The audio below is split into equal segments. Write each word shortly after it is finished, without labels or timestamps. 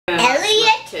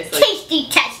taste like? Tasty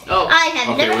test. Oh. I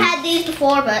have never had these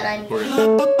before, but I'm.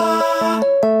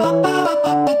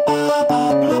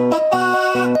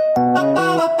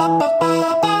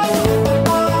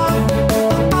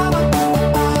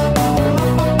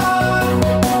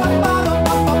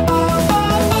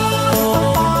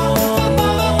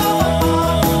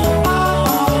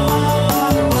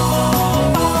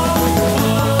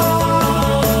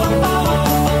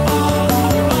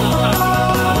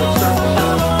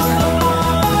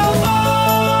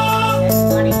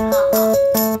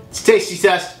 Tasty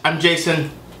test. I'm Jason.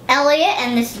 Elliot,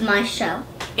 and this is my show.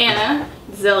 Anna.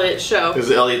 This is Elliot's show. This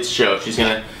is Elliot's show. She's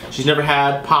never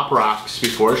had Pop Rocks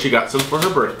before. She got some for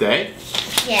her birthday.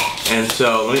 Yes. And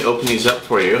so let me open these up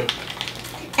for you.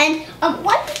 And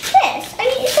what is this? I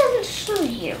mean, it doesn't show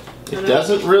you. It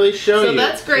doesn't really show you. So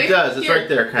that's grape. It does. It's Here. right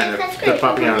there, kind of. That's They're grape.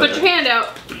 popping out of Put there. your hand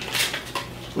out.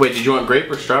 Wait, did you want grape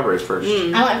or strawberry first?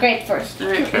 I want grape first. All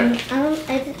right.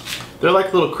 Okay. They're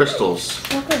like little crystals.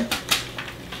 Not good.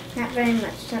 Not very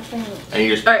much. Not very much. And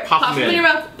you just All right. pop Pop them them in in. your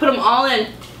mouth. Put them all in.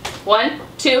 1,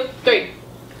 2, 3.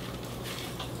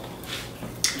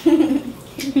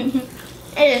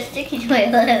 It is sticky to my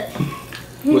lip.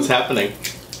 What's happening?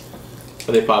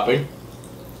 Are they popping?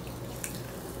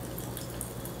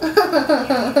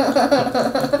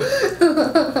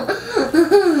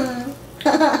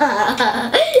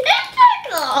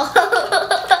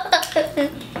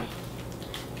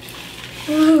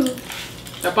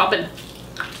 They're popping.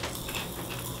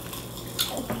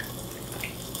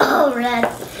 Oh, red.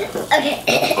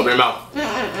 Okay. Open your mouth.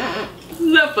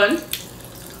 Isn't that fun?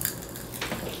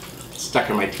 It's stuck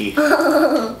in my teeth.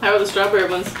 How are the strawberry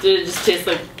ones? Did it just taste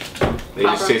like They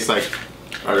just taste like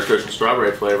artificial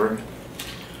strawberry flavor.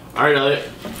 Alright, Elliot.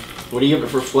 What do you give it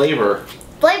for flavor?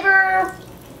 Flavor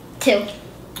 2.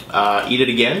 Eat it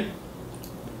again?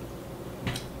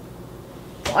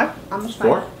 4. Almost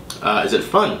 5. 4? Is it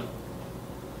fun?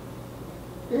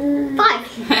 5.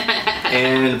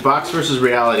 And box versus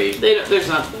reality? they don't, there's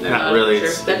not. They're Not really. Sure.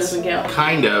 It's, That it's doesn't count.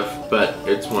 kind of, but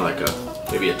it's more like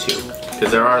maybe a 2.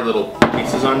 Because there are little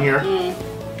pieces on here.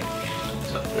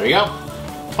 So there you go.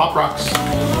 Pop Rocks. You're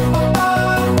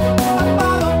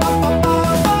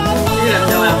gonna have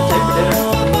no appetite for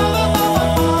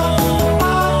dinner.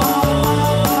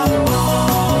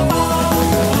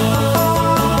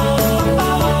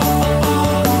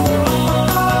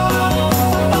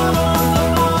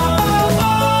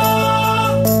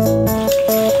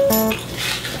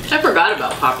 I forgot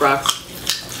about Pop Rocks.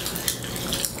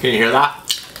 Can you hear that?